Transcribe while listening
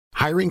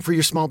Hiring for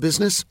your small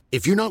business?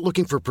 If you're not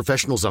looking for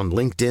professionals on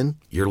LinkedIn,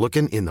 you're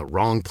looking in the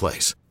wrong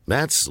place.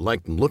 That's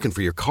like looking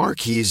for your car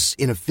keys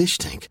in a fish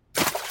tank.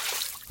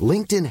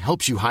 LinkedIn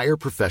helps you hire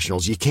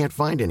professionals you can't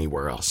find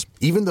anywhere else,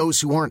 even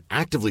those who aren't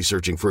actively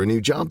searching for a new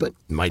job but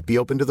might be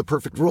open to the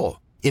perfect role.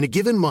 In a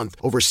given month,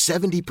 over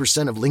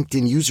 70% of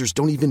LinkedIn users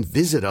don't even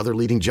visit other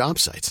leading job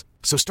sites.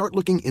 So start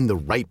looking in the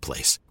right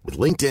place. With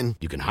LinkedIn,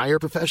 you can hire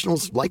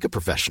professionals like a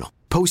professional.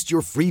 Post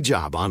your free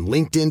job on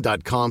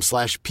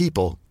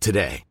linkedin.com/people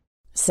today.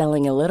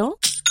 Selling a little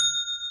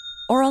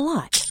or a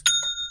lot?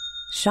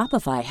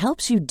 Shopify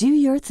helps you do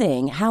your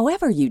thing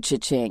however you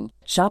cha-ching.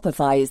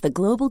 Shopify is the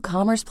global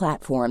commerce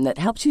platform that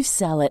helps you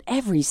sell at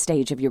every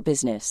stage of your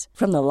business.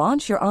 From the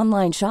launch your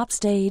online shop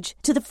stage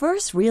to the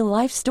first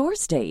real-life store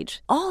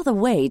stage, all the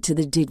way to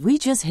the did we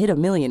just hit a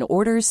million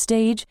orders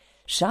stage.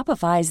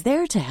 Shopify is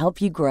there to help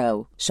you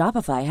grow.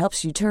 Shopify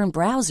helps you turn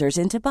browsers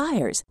into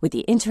buyers with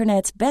the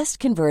internet's best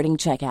converting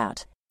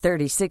checkout.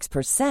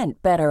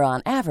 36% better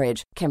on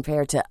average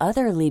compared to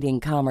other leading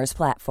commerce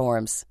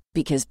platforms.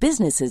 Because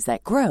businesses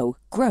that grow,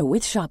 grow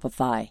with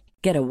Shopify.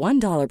 Get a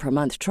 $1 per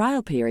month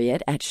trial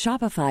period at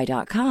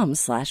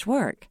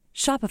shopify.com/work.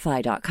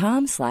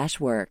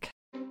 Shopify.com/work.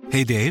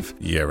 Hey, Dave.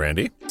 Yeah,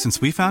 Randy.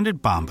 Since we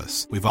founded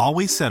Bombas, we've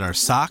always said our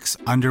socks,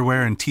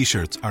 underwear, and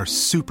T-shirts are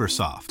super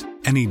soft.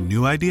 Any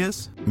new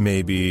ideas?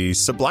 Maybe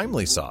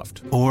sublimely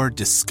soft. Or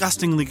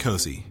disgustingly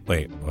cozy.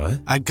 Wait,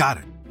 what? I got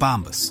it.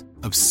 Bombas.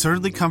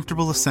 Absurdly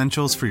comfortable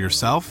essentials for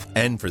yourself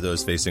and for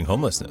those facing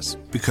homelessness.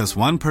 Because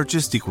one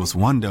purchased equals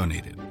one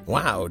donated.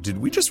 Wow, did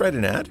we just write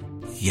an ad?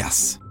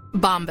 Yes.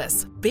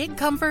 Bombas. Big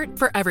comfort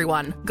for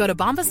everyone. Go to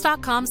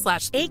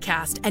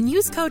bombas.com/ACAST and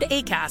use code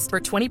ACAST for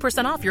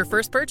 20% off your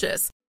first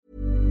purchase.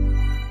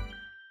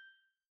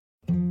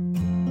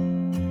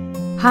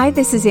 Hi,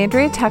 this is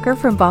Andrea Tucker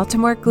from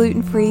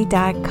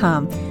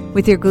BaltimoreGlutenFree.com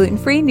with your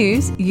gluten-free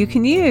news you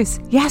can use.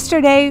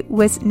 Yesterday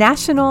was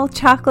National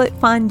Chocolate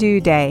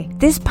Fondue Day.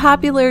 This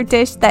popular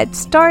dish that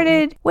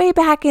started way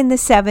back in the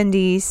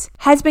 70s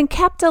has been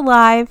kept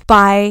alive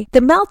by The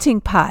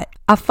Melting Pot,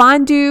 a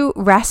fondue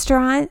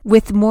restaurant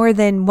with more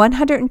than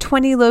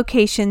 120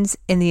 locations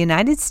in the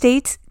United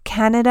States,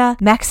 Canada,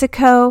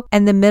 Mexico,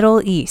 and the Middle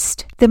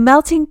East. The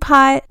Melting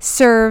Pot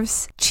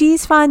serves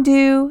cheese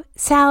fondue,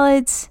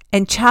 salads,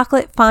 and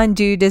chocolate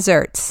fondue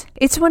desserts.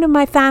 It's one of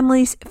my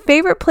family's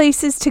favorite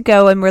places to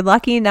go, and we're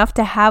lucky enough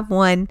to have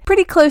one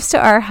pretty close to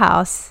our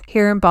house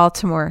here in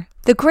Baltimore.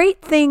 The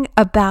great thing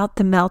about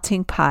the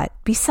Melting Pot,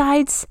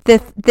 besides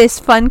this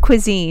fun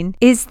cuisine,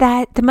 is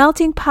that the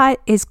Melting Pot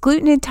is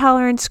Gluten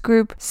Intolerance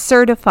Group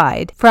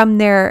certified from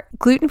their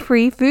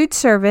gluten-free food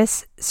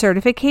service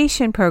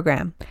certification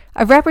program.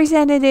 A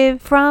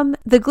representative from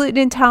the Gluten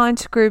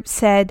Intolerance Group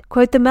said,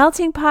 quote, "The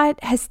Melting Pot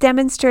has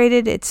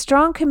demonstrated its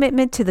strong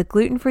commitment to the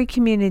gluten-free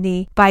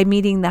community by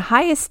meeting the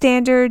highest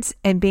standards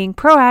and being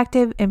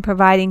proactive in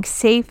providing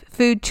safe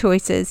food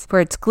choices for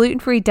its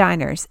gluten-free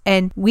diners."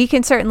 And we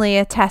can certainly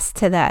attest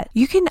to that.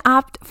 You can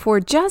opt for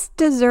just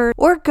dessert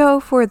or go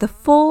for the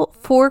full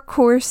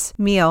 4-course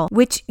meal,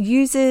 which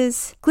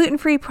uses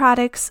gluten-free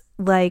products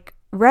like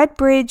Red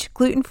Bridge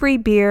gluten-free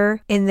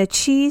beer in the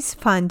cheese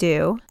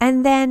fondue.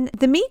 And then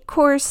the meat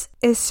course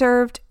is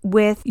served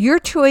with your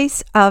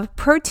choice of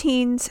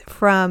proteins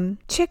from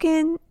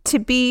chicken to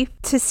beef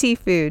to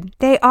seafood.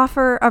 They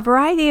offer a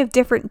variety of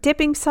different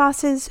dipping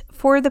sauces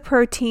for the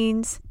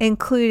proteins,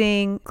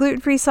 including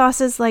gluten-free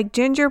sauces like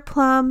ginger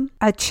plum,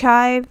 a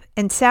chive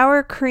and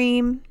sour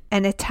cream,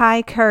 and a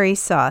Thai curry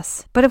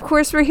sauce. But of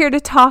course, we're here to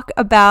talk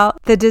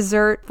about the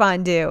dessert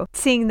fondue,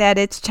 seeing that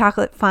it's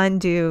Chocolate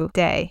Fondue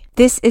Day.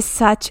 This is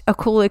such a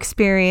cool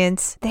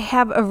experience. They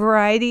have a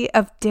variety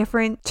of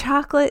different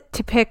chocolate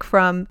to pick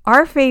from.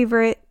 Our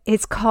favorite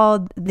is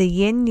called the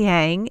Yin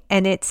Yang,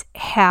 and it's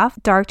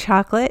half dark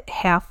chocolate,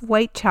 half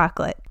white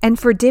chocolate. And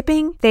for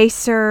dipping, they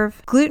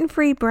serve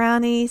gluten-free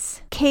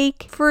brownies,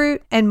 cake,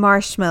 fruit, and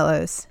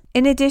marshmallows.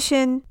 In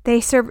addition,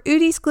 they serve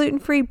Udi's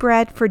gluten-free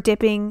bread for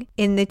dipping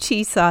in the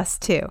cheese sauce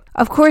too.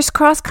 Of course,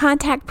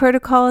 cross-contact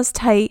protocol is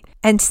tight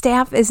and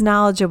staff is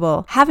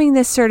knowledgeable. Having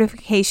this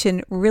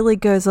certification really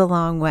goes a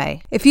long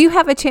way. If you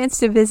have a chance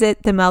to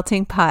visit the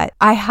Melting Pot,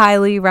 I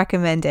highly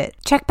recommend it.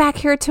 Check back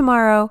here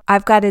tomorrow.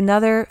 I've got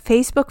another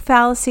Facebook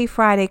Fallacy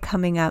Friday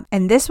coming up,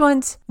 and this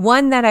one's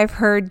one that I've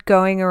heard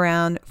going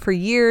around for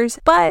years,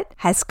 but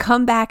has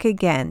come back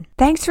again.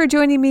 Thanks for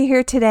joining me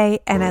here today,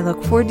 and I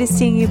look forward to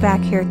seeing you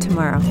back here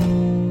tomorrow.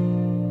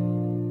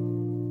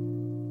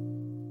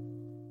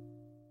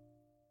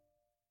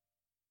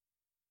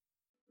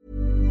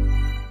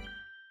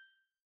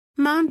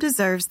 Mom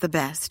deserves the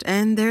best,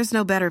 and there's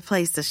no better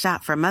place to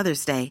shop for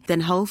Mother's Day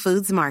than Whole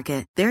Foods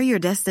Market. They're your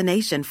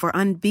destination for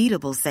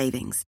unbeatable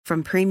savings,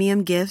 from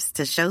premium gifts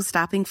to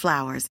show-stopping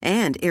flowers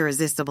and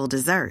irresistible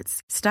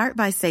desserts. Start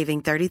by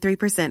saving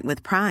 33%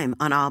 with Prime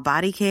on all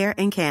body care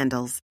and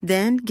candles.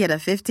 Then get a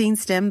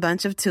 15-stem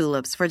bunch of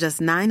tulips for just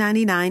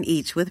 $9.99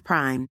 each with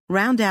Prime.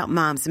 Round out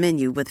Mom's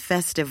menu with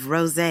festive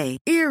rosé,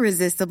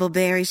 irresistible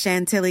berry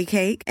chantilly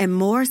cake, and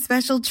more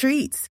special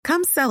treats.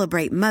 Come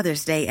celebrate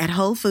Mother's Day at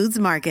Whole Foods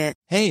Market.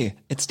 Hey,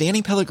 it's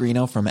Danny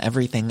Pellegrino from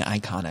Everything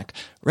Iconic.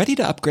 Ready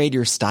to upgrade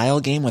your style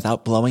game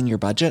without blowing your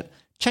budget?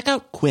 Check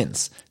out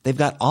Quince. They've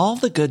got all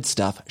the good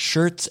stuff,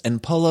 shirts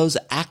and polos,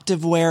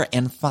 activewear,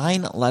 and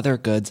fine leather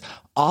goods,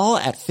 all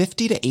at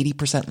 50 to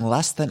 80%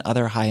 less than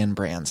other high-end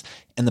brands.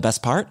 And the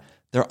best part?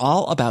 They're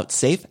all about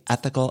safe,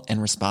 ethical,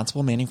 and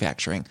responsible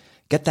manufacturing.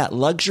 Get that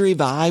luxury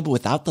vibe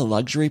without the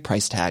luxury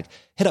price tag.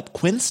 Hit up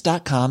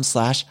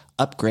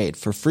quince.com/upgrade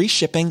for free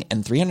shipping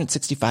and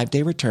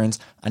 365-day returns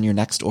on your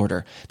next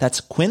order.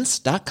 That's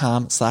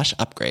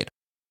quince.com/upgrade.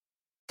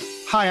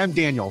 Hi, I'm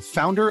Daniel,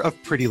 founder of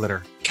Pretty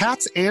Litter.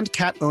 Cats and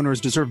cat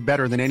owners deserve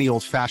better than any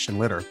old-fashioned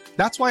litter.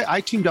 That's why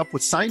I teamed up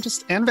with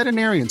scientists and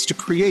veterinarians to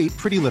create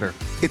Pretty Litter.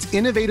 Its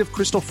innovative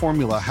crystal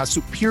formula has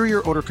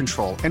superior odor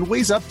control and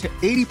weighs up to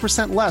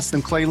 80% less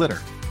than clay litter.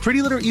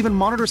 Pretty Litter even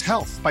monitors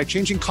health by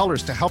changing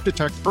colors to help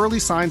detect early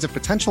signs of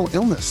potential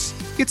illness.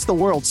 It's the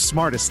world's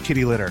smartest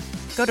kitty litter.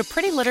 Go to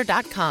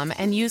prettylitter.com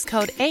and use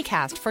code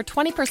ACAST for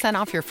 20%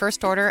 off your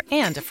first order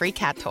and a free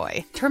cat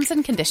toy. Terms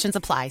and conditions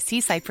apply. See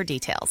site for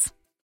details.